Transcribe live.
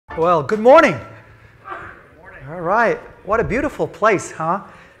Well, good morning. All right. What a beautiful place, huh?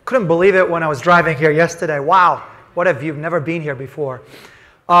 Couldn't believe it when I was driving here yesterday. Wow. What if you've never been here before?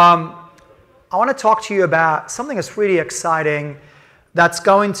 I want to talk to you about something that's really exciting that's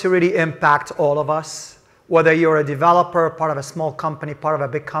going to really impact all of us, whether you're a developer, part of a small company, part of a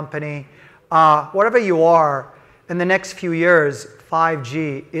big company, whatever you are. In the next few years,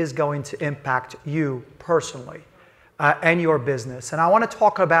 5G is going to impact you personally and your business. And I want to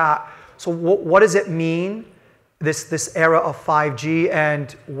talk about, so what does it mean, this era of 5G,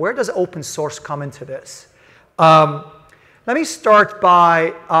 and where does open source come into this? Let me start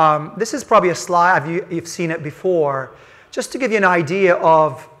by, this is probably a slide, you've seen it before, just to give you an idea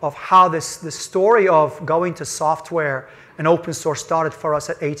of how this story of going to software and open source started for us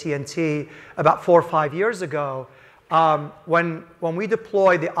at AT&T about 4 or 5 years ago. When we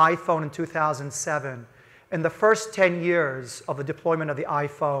deployed the iPhone in 2007, in the first 10 years of the deployment of the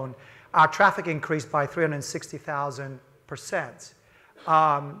iPhone, our traffic increased by 360,000%.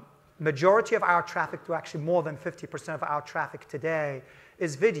 Majority of our traffic, to actually more than 50% of our traffic today,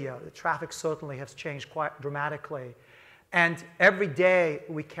 is video. The traffic certainly has changed quite dramatically. And every day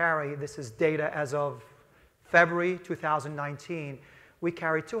we carry, this is data as of February 2019, we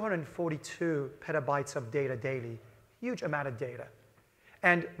carry 242 petabytes of data daily. Huge amount of data.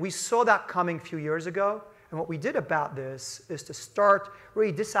 And we saw that coming a few years ago. And what we did about this is to start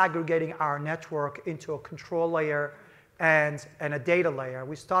really disaggregating our network into a control layer and a data layer.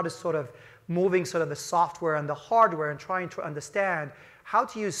 We started sort of moving sort of the software and the hardware and trying to understand how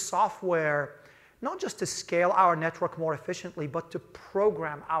to use software not just to scale our network more efficiently, but to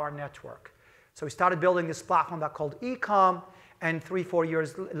program our network. So we started building this platform that called Ecom, and 3 or 4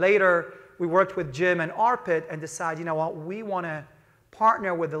 years later, we worked with Jim and Arpit and decided, you know what, we want to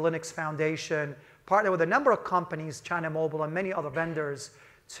partner with the Linux Foundation, partner with a number of companies, China Mobile and many other vendors,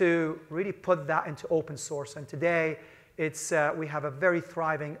 to really put that into open source. And today, we have a very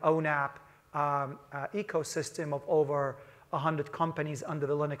thriving ONAP ecosystem of over 100 companies under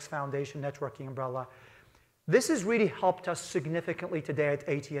the Linux Foundation networking umbrella. This has really helped us significantly today at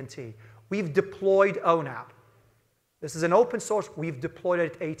AT&T. We've deployed ONAP. This is an open source. We've deployed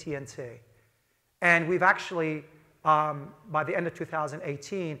it at AT&T. And we've actually, by the end of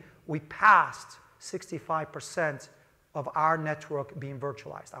 2018, we passed 65% of our network being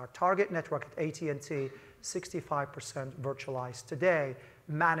virtualized. Our target network at AT&T, 65% virtualized today,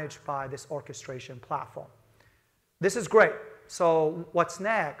 managed by this orchestration platform. This is great. So what's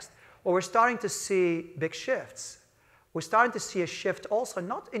next? Well, we're starting to see big shifts. We're starting to see a shift also,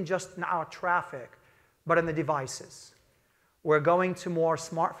 not in just in our traffic, but in the devices. We're going to more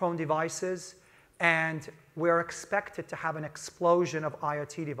smartphone devices, and we're expected to have an explosion of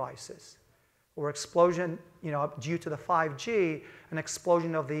IoT devices. Or explosion, due to the 5G, an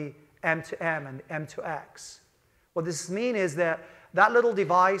explosion of the M2M and the M2X. What this means is that that little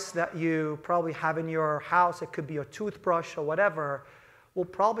device that you probably have in your house, it could be a toothbrush or whatever, will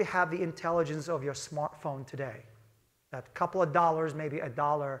probably have the intelligence of your smartphone today. That couple of dollars, maybe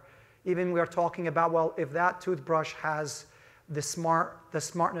 $1. Even we are talking about, well, if that toothbrush has the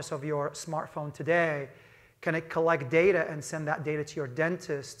smartness of your smartphone today, can it collect data and send that data to your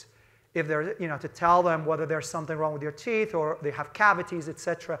dentist if they're, to tell them whether there's something wrong with your teeth or they have cavities,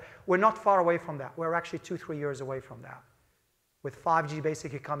 etc. We're not far away from that. We're actually 2 or 3 years away from that. With 5G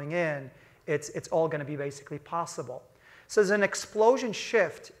basically coming in, it's all going to be basically possible. So there's an explosion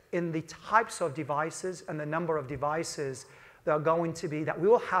shift in the types of devices and the number of devices that are going to be, that we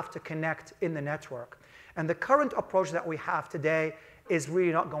will have to connect in the network. And the current approach that we have today is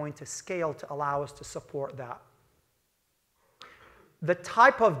really not going to scale to allow us to support that. The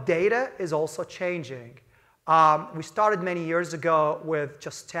type of data is also changing. We started many years ago with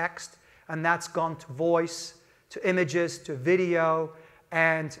just text, and that's gone to voice, to images, to video.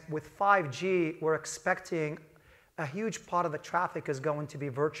 And with 5G, we're expecting a huge part of the traffic is going to be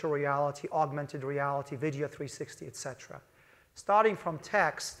virtual reality, augmented reality, video 360, etc. Starting from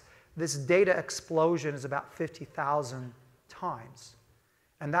text, this data explosion is about 50,000 times.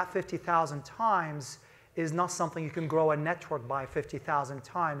 And that 50,000 times is not something you can grow a network by 50,000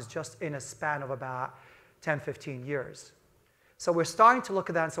 times just in a span of about 10, 15 years. So we're starting to look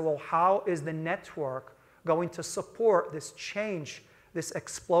at that and say, well, how is the network going to support this change, this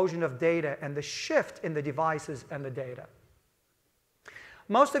explosion of data and the shift in the devices and the data?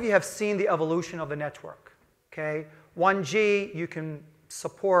 Most of you have seen the evolution of the network. Okay? 1G, you can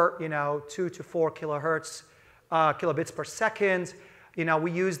support 2 to 4 kilohertz, kilobits per second.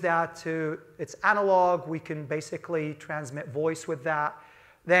 We use that to, it's analog. We can basically transmit voice with that.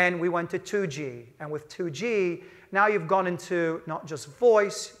 Then we went to 2G. And with 2G, now you've gone into not just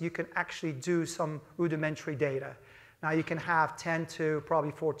voice, you can actually do some rudimentary data. Now you can have 10 to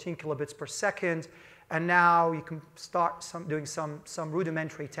probably 14 kilobits per second. And now you can start doing some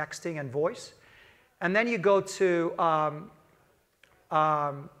rudimentary texting and voice. And then you go to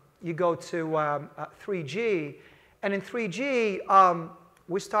 3G. And in 3G,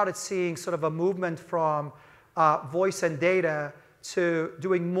 we started seeing sort of a movement from voice and data to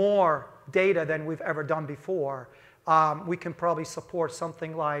doing more data than we've ever done before. We can probably support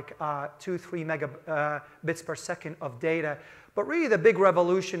something like 2-3 megabits per second of data. But really, the big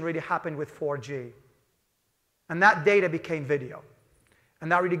revolution really happened with 4G. And that data became video.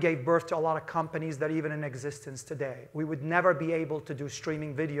 And that really gave birth to a lot of companies that are even in existence today. We would never be able to do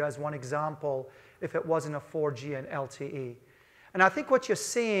streaming video, as one example, if it wasn't a 4G and LTE. And I think what you're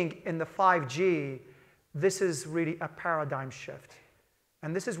seeing in the 5G, this is really a paradigm shift.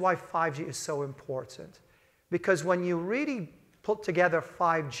 And this is why 5G is so important. Because when you really put together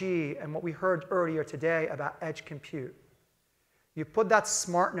 5G and what we heard earlier today about edge compute, you put that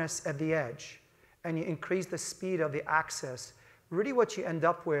smartness at the edge, and you increase the speed of the access, really what you end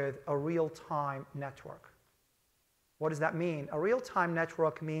up with a real-time network. What does that mean? A real-time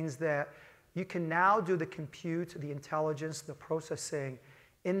network means that you can now do the compute, the intelligence, the processing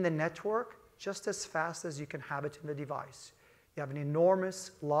in the network just as fast as you can have it in the device. You have an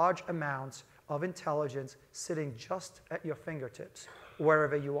enormous, large amount of intelligence sitting just at your fingertips,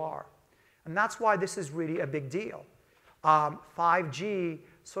 wherever you are. And that's why this is really a big deal. 5G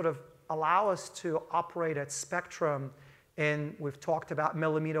sort of allow us to operate at spectrum we've talked about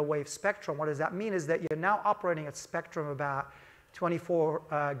millimeter wave spectrum. What does that mean is that you're now operating at spectrum about 24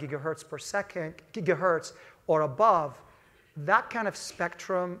 gigahertz per second, gigahertz or above. That kind of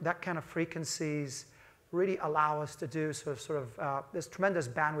spectrum, that kind of frequencies really allow us to do there's tremendous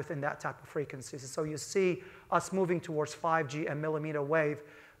bandwidth in that type of frequencies. So you see us moving towards 5G and millimeter wave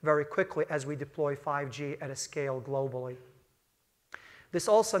very quickly as we deploy 5G at a scale globally. This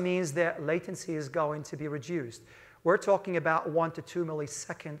also means that latency is going to be reduced. We're talking about 1 to 2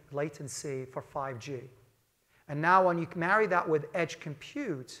 millisecond latency for 5G. And now when you marry that with edge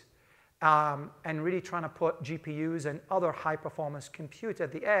compute and really trying to put GPUs and other high-performance compute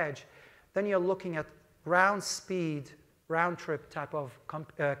at the edge, then you're looking at round-speed, round-trip type of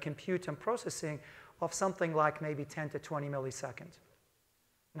compute and processing of something like maybe 10 to 20 milliseconds.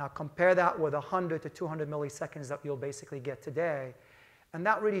 Now compare that with 100 to 200 milliseconds that you'll basically get today. And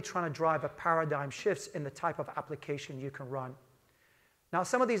that really trying to drive a paradigm shifts in the type of application you can run. Now,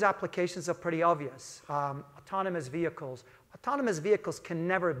 some of these applications are pretty obvious. Autonomous vehicles. Autonomous vehicles can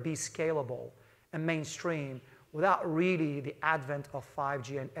never be scalable and mainstream without really the advent of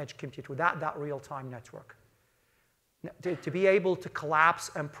 5G and edge compute, without that real-time network. To be able to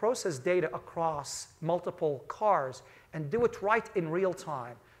collapse and process data across multiple cars and do it right in real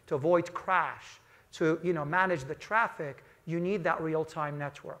time to avoid crash, to manage the traffic, you need that real-time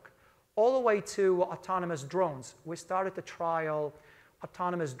network. All the way to autonomous drones. We started to trial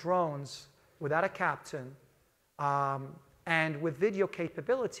autonomous drones without a captain and with video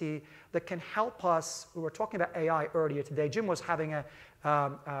capability that can help us. We were talking about AI earlier today. Jim was having a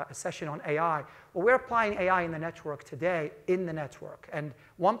session on AI. Well, we're applying AI in the network today, in the network. And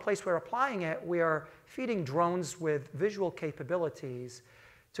one place we're applying it, we are feeding drones with visual capabilities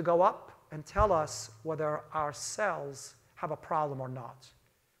to go up and tell us whether our cells have a problem or not.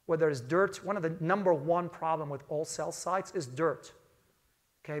 Whether it's dirt, one of the #1 problem with all cell sites is dirt.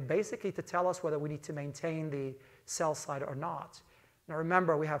 Okay, basically to tell us whether we need to maintain the cell site or not. Now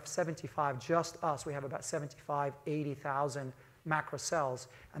remember, we have 75, just us, we have about 75, 80,000 macro cells,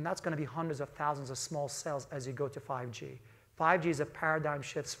 and that's going to be hundreds of thousands of small cells as you go to 5G. 5G is a paradigm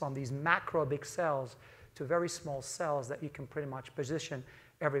shift from these macro big cells to very small cells that you can pretty much position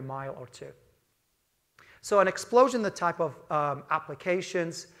every mile or two. So an explosion in the type of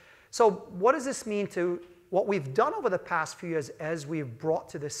applications. So what does this mean to what we've done over the past few years as we've brought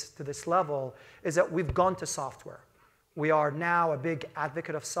to this level is that we've gone to software. We are now a big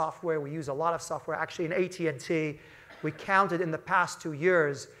advocate of software. We use a lot of software. Actually, in AT&T, we counted in the past 2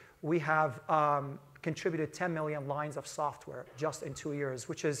 years, we have contributed 10 million lines of software just in 2 years,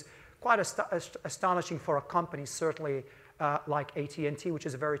 which is quite astonishing for a company, certainly like AT&T, which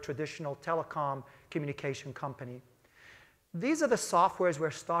is a very traditional telecom communication company. These are the softwares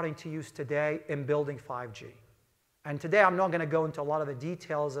we're starting to use today in building 5G. And today I'm not going to go into a lot of the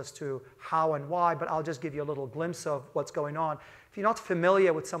details as to how and why, but I'll just give you a little glimpse of what's going on. If you're not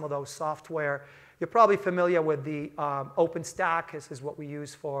familiar with some of those software, you're probably familiar with the OpenStack. This is what we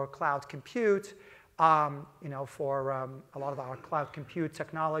use for cloud compute. for a lot of our cloud compute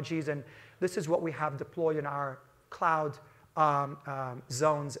technologies. And this is what we have deployed in our cloud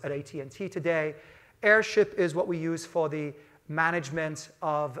zones at AT&T today. Airship is what we use for the management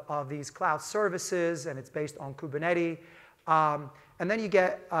of these cloud services, and it's based on Kubernetes. And then you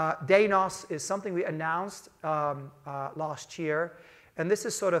get Danos is something we announced last year. And this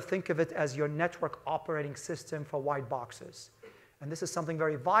is sort of, think of it as your network operating system for white boxes. And this is something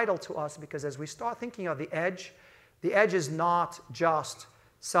very vital to us because as we start thinking of the edge is not just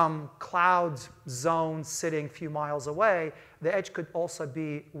some cloud zone sitting a few miles away. The edge could also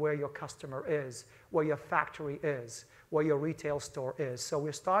be where your customer is, where your factory is, where your retail store is. So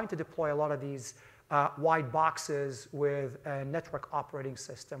we're starting to deploy a lot of these white boxes with a network operating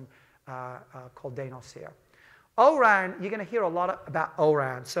system called Danos here. ORAN, you're going to hear a lot about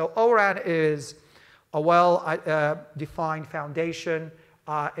ORAN. So ORAN is a well-defined foundation.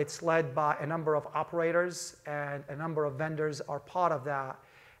 It's led by a number of operators, and a number of vendors are part of that.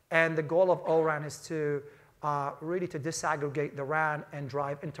 And the goal of ORAN is to really to disaggregate the RAN and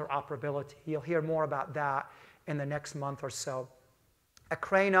drive interoperability. You'll hear more about that in the next month or so.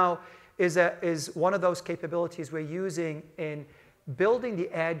 Akraino is one of those capabilities we're using in building the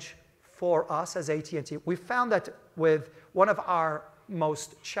edge for us as AT&T. We found that with one of our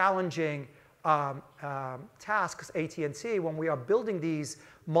most challenging tasks, AT&T, when we are building these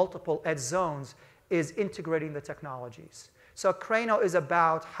multiple edge zones, is integrating the technologies. So Akraino is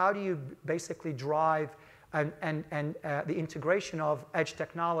about how do you basically drive the integration of edge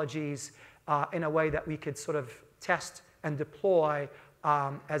technologies in a way that we could sort of test and deploy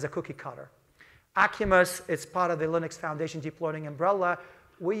as a cookie cutter. Acumos is part of the Linux Foundation Deep Learning umbrella.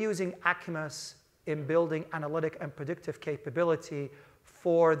 We're using Acumos in building analytic and predictive capability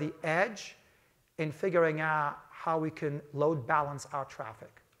for the edge in figuring out how we can load balance our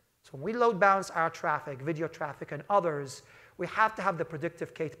traffic. So when we load balance our traffic, video traffic, and others, we have to have the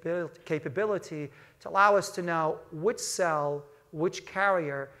predictive capability to allow us to know which cell, which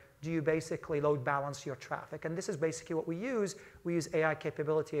carrier do you basically load balance your traffic. And this is basically what we use. We use AI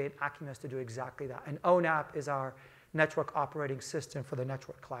capability in Acumos to do exactly that. And ONAP is our network operating system for the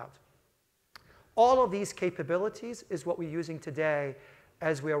network cloud. All of these capabilities is what we're using today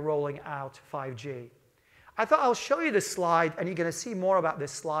as we are rolling out 5G. I thought I'll show you this slide, and you're going to see more about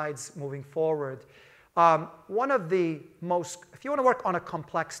these slides moving forward. One of the most, if you want to work on a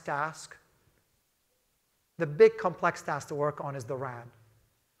complex task, the big complex task to work on is the RAN.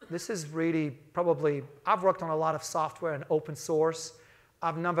 This is really probably, I've worked on a lot of software and open source.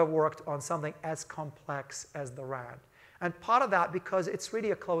 I've never worked on something as complex as the RAN. And part of that, because it's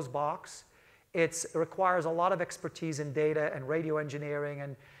really a closed box, it requires a lot of expertise in data and radio engineering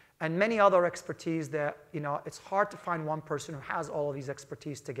and many other expertise that, it's hard to find one person who has all of these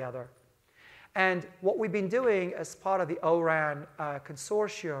expertise together. And what we've been doing as part of the ORAN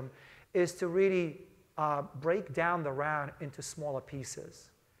consortium is to really break down the RAN into smaller pieces.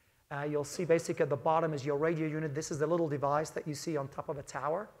 You'll see basically at the bottom is your radio unit. This is the little device that you see on top of a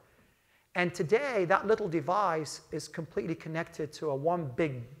tower. And today, that little device is completely connected to one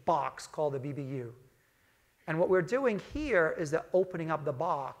big box called the BBU. And what we're doing here is that opening up the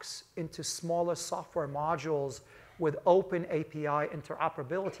box into smaller software modules with open API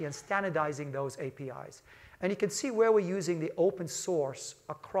interoperability and standardizing those APIs. And you can see where we're using the open source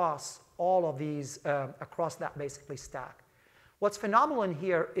across all of these, across that basically stack. What's phenomenal in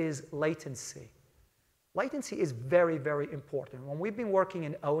here is latency. Latency is very, very important. When we've been working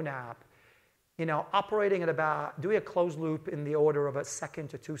in ONAP, operating at about, doing a closed loop in the order of 1 second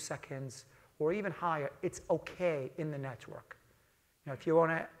to 2 seconds, or even higher, it's okay in the network. If you want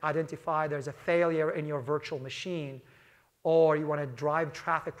to identify there's a failure in your virtual machine, or you want to drive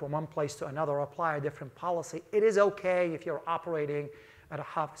traffic from one place to another or apply a different policy, it is okay if you're operating at a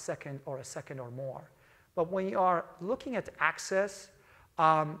half second or a second or more. But when you are looking at access,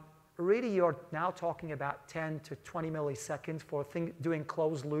 really you're now talking about 10 to 20 milliseconds for doing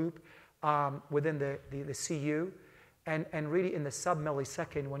closed loop within the CU, and really in the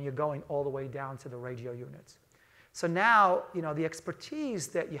sub-millisecond when you're going all the way down to the radio units. So now, the expertise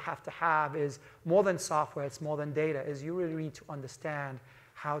that you have to have is more than software, it's more than data, is you really need to understand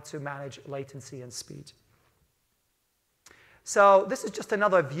how to manage latency and speed. So this is just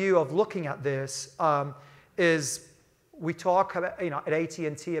another view of looking at this, is we talk about, at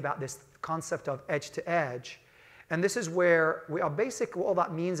AT&T about this concept of edge to edge. And this is where we are basically, all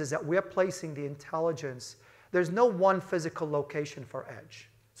that means is that we're placing the intelligence. There's no one physical location for edge.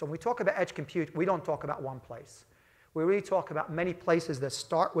 So when we talk about edge compute, we don't talk about one place. We really talk about many places that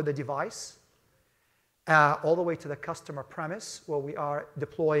start with the device, all the way to the customer premise, where we are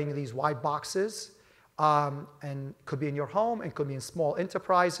deploying these white boxes, and could be in your home, and could be in small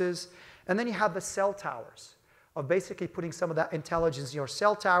enterprises. And then you have the cell towers, of basically putting some of that intelligence in your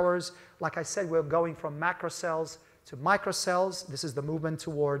cell towers. Like I said, we're going from macro cells to microcells. This is the movement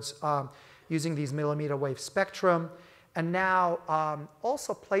towards using these millimeter wave spectrum. And now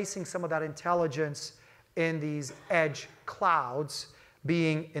also placing some of that intelligence in these edge clouds,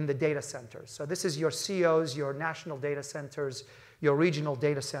 being in the data centers. So this is your COs, your national data centers, your regional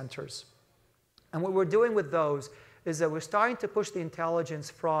data centers. And what we're doing with those is that we're starting to push the intelligence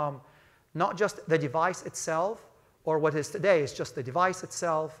from not just the device itself, or what is today is just the device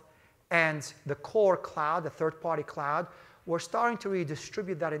itself, and the core cloud, the third-party cloud. We're starting to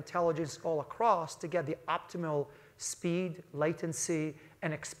redistribute that intelligence all across to get the optimal speed, latency,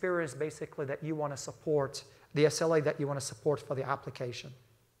 and experience basically that you want to support, the SLA that you want to support for the application.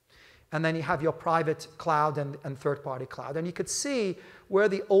 And then you have your private cloud and third-party cloud. And you could see where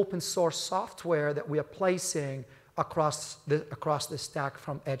the open source software that we are placing across the stack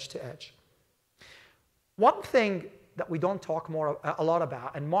from edge to edge. One thing that we don't talk a lot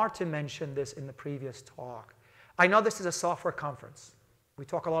about, and Martin mentioned this in the previous talk. I know this is a software conference. We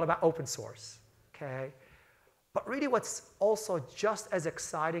talk a lot about open source, okay? But really what's also just as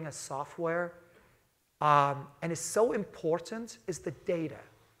exciting as software, and is so important, is the data.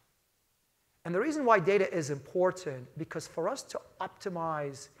 And the reason why data is important, because for us to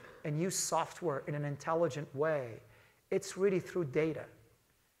optimize and use software in an intelligent way, it's really through data.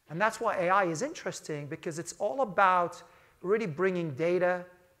 And that's why AI is interesting, because it's all about really bringing data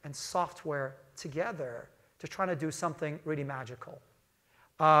and software together to try to do something really magical.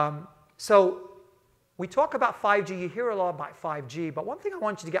 So we talk about 5G. You hear a lot about 5G. But one thing I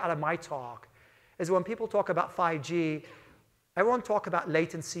want you to get out of my talk is when people talk about 5G, everyone talk about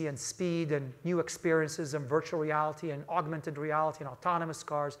latency and speed and new experiences and virtual reality and augmented reality and autonomous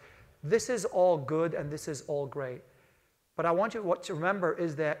cars. This is all good and this is all great. But I want you to remember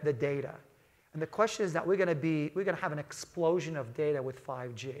is that the data. And the question is that we're going to have an explosion of data with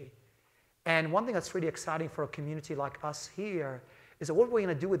 5G. And one thing that's really exciting for a community like us here is that what are we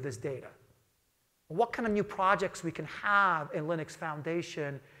going to do with this data? What kind of new projects we can have in Linux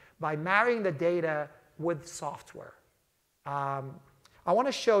Foundation by marrying the data with software. I want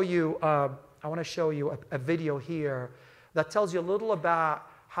to show you a video here that tells you a little about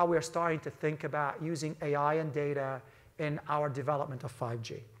how we're starting to think about using AI and data in our development of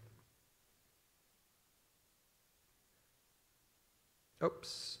 5G.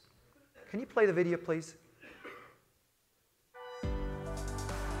 Oops. Can you play the video, please?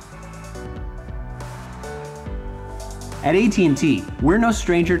 At AT&T, we're no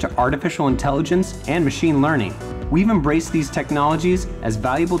stranger to artificial intelligence and machine learning. We've embraced these technologies as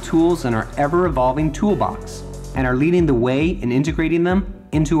valuable tools in our ever-evolving toolbox and are leading the way in integrating them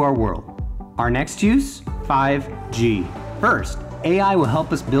into our world. Our next use? 5G. First, AI will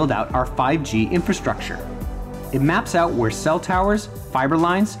help us build out our 5G infrastructure. It maps out where cell towers, fiber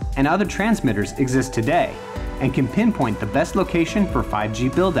lines, and other transmitters exist today and can pinpoint the best location for 5G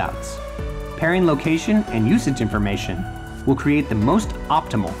buildouts. Pairing location and usage information will create the most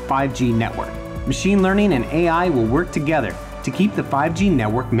optimal 5G network. Machine learning and AI will work together to keep the 5G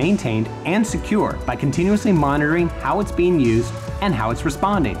network maintained and secure by continuously monitoring how it's being used and how it's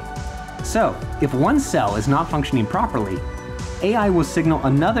responding. So, if one cell is not functioning properly, AI will signal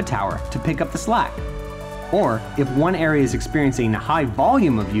another tower to pick up the slack. Or, if one area is experiencing a high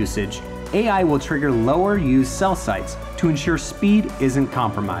volume of usage, AI will trigger lower used cell sites to ensure speed isn't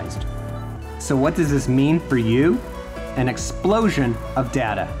compromised. So what does this mean for you? An explosion of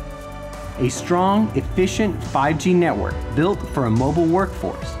data. A strong, efficient 5G network built for a mobile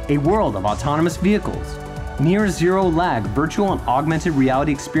workforce, a world of autonomous vehicles, near zero lag virtual and augmented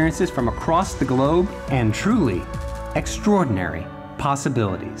reality experiences from across the globe, and truly extraordinary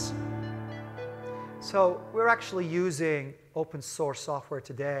possibilities. So we're actually using open source software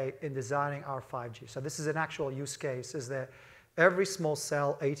today in designing our 5G. So this is an actual use case, is that every small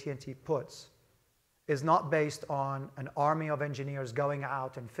cell AT&T puts is not based on an army of engineers going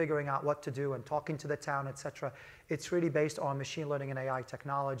out and figuring out what to do and talking to the town, etc. It's really based on machine learning and AI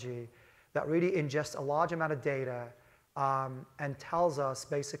technology that really ingests a large amount of data and tells us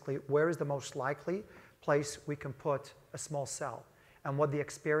basically where is the most likely place we can put a small cell and what the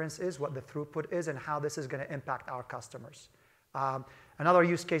experience is, what the throughput is, and how this is going to impact our customers. Another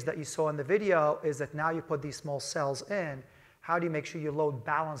use case that you saw in the video is that now you put these small cells in. How do you make sure you load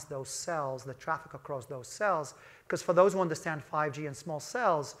balance those cells, the traffic across those cells? Because for those who understand 5G and small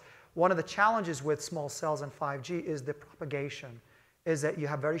cells, one of the challenges with small cells and 5G is the propagation, is that you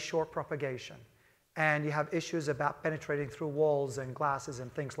have very short propagation. And you have issues about penetrating through walls and glasses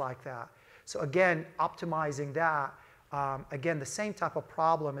and things like that. So again, optimizing that, again, the same type of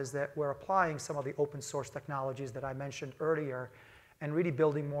problem is that we're applying some of the open source technologies that I mentioned earlier and really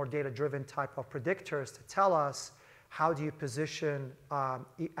building more data-driven type of predictors to tell us how do you position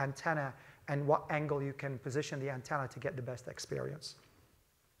antenna and what angle you can position the antenna to get the best experience.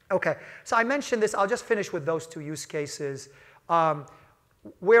 Okay, so I mentioned this. I'll just finish with those 2 use cases.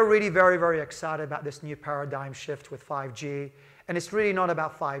 We're really very, very excited about this new paradigm shift with 5G. And it's really not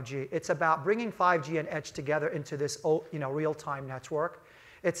about 5G. It's about bringing 5G and edge together into this real-time network.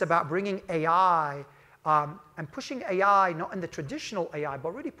 It's about bringing AI and pushing AI, not in the traditional AI,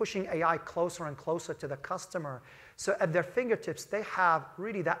 but really pushing AI closer and closer to the customer. So at their fingertips, they have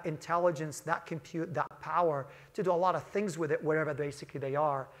really that intelligence, that compute, that power to do a lot of things with it wherever basically they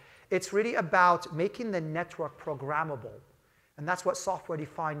are. It's really about making the network programmable. And that's what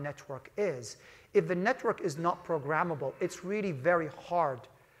software-defined network is. If the network is not programmable, it's really very hard.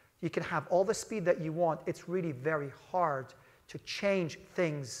 You can have all the speed that you want. It's really very hard to change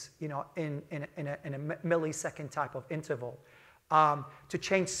things in a millisecond type of interval, to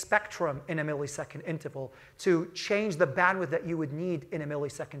change spectrum in a millisecond interval, to change the bandwidth that you would need in a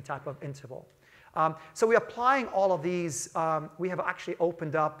millisecond type of interval. So we're applying all of these. We have actually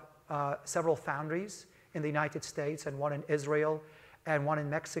opened up several foundries in the United States, and one in Israel, and one in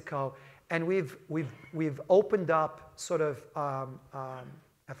Mexico. And we've opened up sort of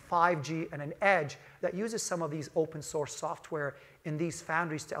a 5G and an edge that uses some of these open source software in these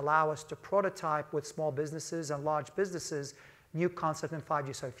foundries to allow us to prototype with small businesses and large businesses new concept in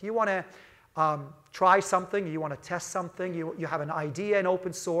 5G. So if you want to try something, you want to test something, you have an idea in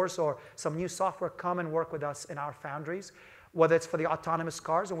open source or some new software, come and work with us in our foundries. Whether it's for the autonomous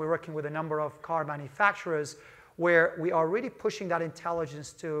cars, and we're working with a number of car manufacturers where we are really pushing that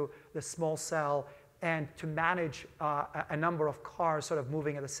intelligence to the small cell and to manage a number of cars sort of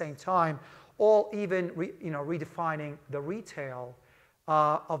moving at the same time, or even redefining the retail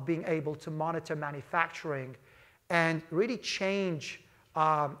of being able to monitor manufacturing and really change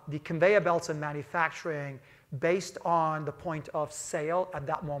the conveyor belts in manufacturing based on the point of sale at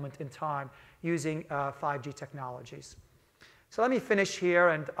that moment in time using 5G technologies. So let me finish here,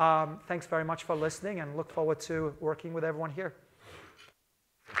 and thanks very much for listening, and look forward to working with everyone here.